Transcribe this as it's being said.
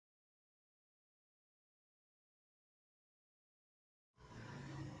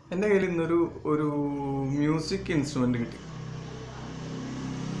എൻ്റെ കയ്യിൽ ഇന്നൊരു ഒരു മ്യൂസിക് ഇൻസ്ട്രുമെൻ്റ് കിട്ടി.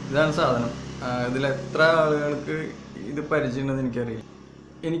 ഇതാണ് സാധനം. ഇതിൽ എത്ര ആളുകൾക്ക് ഇത് പരിചയമുണ്ടെന്ന് എനിക്കറിയില്ല.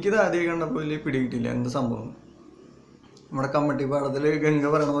 എനിക്കിത് ആദ്യം കണ്ടപ്പോൾ വലിയ പിടി കിട്ടിയില്ല എന്ത് സംഭവം. നമ്മുടെ കമ്മട്ടി പാടത്തിൽ ഗംഗ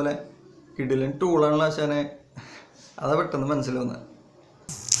പറയണ പോലെ കിടിലൻ ടൂളാണല്ലോ ആശാനെ, അതാ പെട്ടെന്ന് മനസ്സിലാവുന്നത്.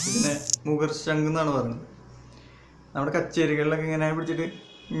 ഇതിനെ മുഖർശങ്ക് എന്നാണ് പറയുന്നത്. നമ്മുടെ കച്ചേരികളിലൊക്കെ ഇങ്ങനെ പിടിച്ചിട്ട്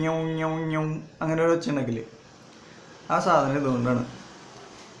ഞൗ ഞൗ ഞൗ അങ്ങനെ ഒരു ഒച്ചുണ്ടെങ്കിൽ ആ സാധനം ഇതുകൊണ്ടാണ്.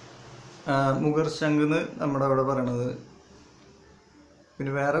 മുഖർശങ്ക് എന്ന് നമ്മുടെ അവിടെ പറയണത്.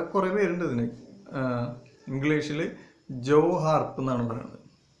 പിന്നെ വേറെ കുറേ പേരുണ്ട് ഇതിന്. ഇംഗ്ലീഷിൽ ജോ ഹാർപ്പ് എന്നാണ് പറയുന്നത്.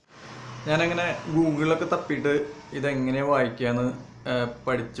 ഞാനങ്ങനെ ഗൂഗിളിലൊക്കെ തപ്പിയിട്ട് ഇതെങ്ങനെ വായിക്കാമെന്ന്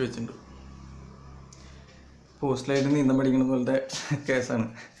പഠിച്ചു വെച്ചിട്ടുണ്ട്. പോസ്റ്റിലായിട്ട് നീന്തം പഠിക്കുന്ന പോലത്തെ കേസാണ്.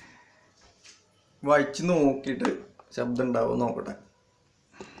 വായിച്ച് നോക്കിയിട്ട് ശബ്ദം ഉണ്ടാവും നോക്കട്ടെ.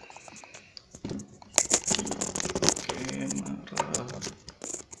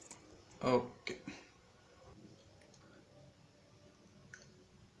 ഓക്കെ,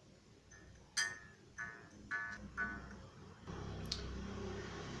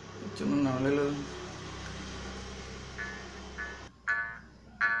 നാളെ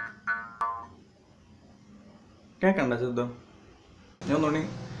കേൾക്കണ്ട ശബ്ദം. ഞാൻ ഒന്നുകൂടി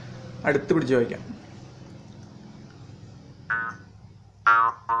അടുത്ത് പിടിച്ച് വായിക്കാം.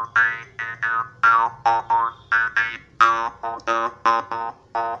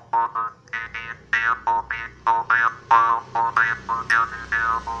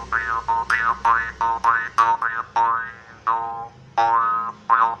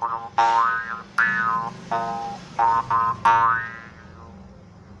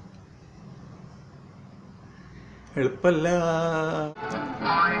 എളുപ്പല്ല.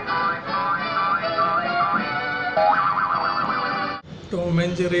 ടോം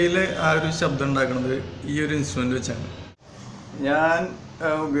ആൻഡ് ജെറിയിലെ ആ ഒരു ശബ്ദം ഉണ്ടാക്കുന്നത് ഈ ഒരു ഇൻസ്ട്രുമെൻ്റ് വെച്ചാണ്. ഞാൻ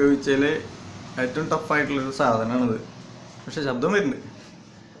ഉപയോഗിച്ചതിൽ ഏറ്റവും ടഫായിട്ടുള്ളൊരു സാധനമാണിത്. പക്ഷെ ശബ്ദം വരുന്നുണ്ട്.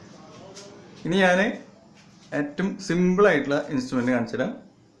 ഇനി ഞാൻ ഏറ്റവും സിമ്പിളായിട്ടുള്ള ഇൻസ്ട്രുമെൻ്റ് കാണിച്ചു തരാം.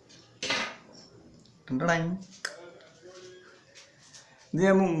 ഇത്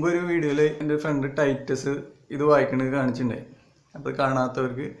ഞാൻ മുമ്പൊരു വീഡിയോയിൽ എൻ്റെ ഫ്രണ്ട് ടൈറ്റസ് ഇത് വായിക്കണത് കാണിച്ചിട്ടുണ്ടായി. അപ്പോൾ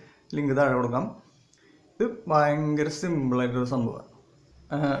കാണാത്തവർക്ക് ലിങ്ക് താഴെ കൊടുക്കാം. ഇത് ഭയങ്കര സിമ്പിളായിട്ടൊരു സംഭവമാണ്.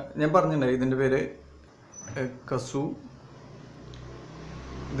 ഞാൻ പറഞ്ഞിട്ടുണ്ടായി ഇതിൻ്റെ പേര് കസൂ.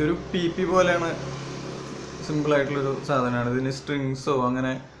 ഇതൊരു പി പോലെയാണ്, സിമ്പിളായിട്ടുള്ളൊരു സാധനമാണ്. ഇതിന് സ്ട്രിങ്സോ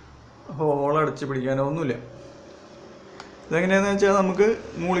അങ്ങനെ ഹോളടച്ച് പിടിക്കാനോ ഒന്നുമില്ല. ഇതെങ്ങനെയാണെന്ന് വെച്ചാൽ നമുക്ക്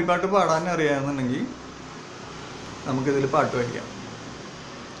മൂളിപ്പാട്ട് പാടാൻ അറിയാമെന്നുണ്ടെങ്കിൽ നമുക്കിതിൽ പാട്ട് വയ്ക്കാം.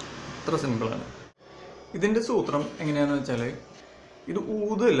 അത്ര സിമ്പിളാണ്. ഇതിൻ്റെ സൂത്രം എങ്ങനെയാണെന്ന് വെച്ചാൽ ഇത്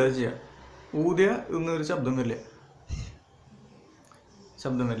ഊതല്ല ചെയ്യുക. ഊതിയ ഒന്നൊരു ശബ്ദം വരില്ല.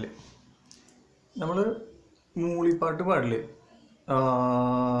 നമ്മൾ മൂളിപ്പാട്ട് പാടില്ലേ,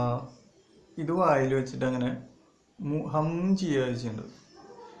 ഇത് വായിൽ വെച്ചിട്ട് അങ്ങനെ ഹം ചെയ്യുക വെച്ചിട്ടുണ്ട്.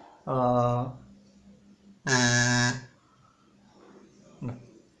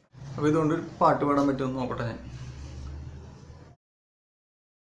 അപ്പോൾ ഇതുകൊണ്ട് പാട്ട് പാടാൻ പറ്റുമെന്ന് നോക്കട്ടെ ഞാൻ.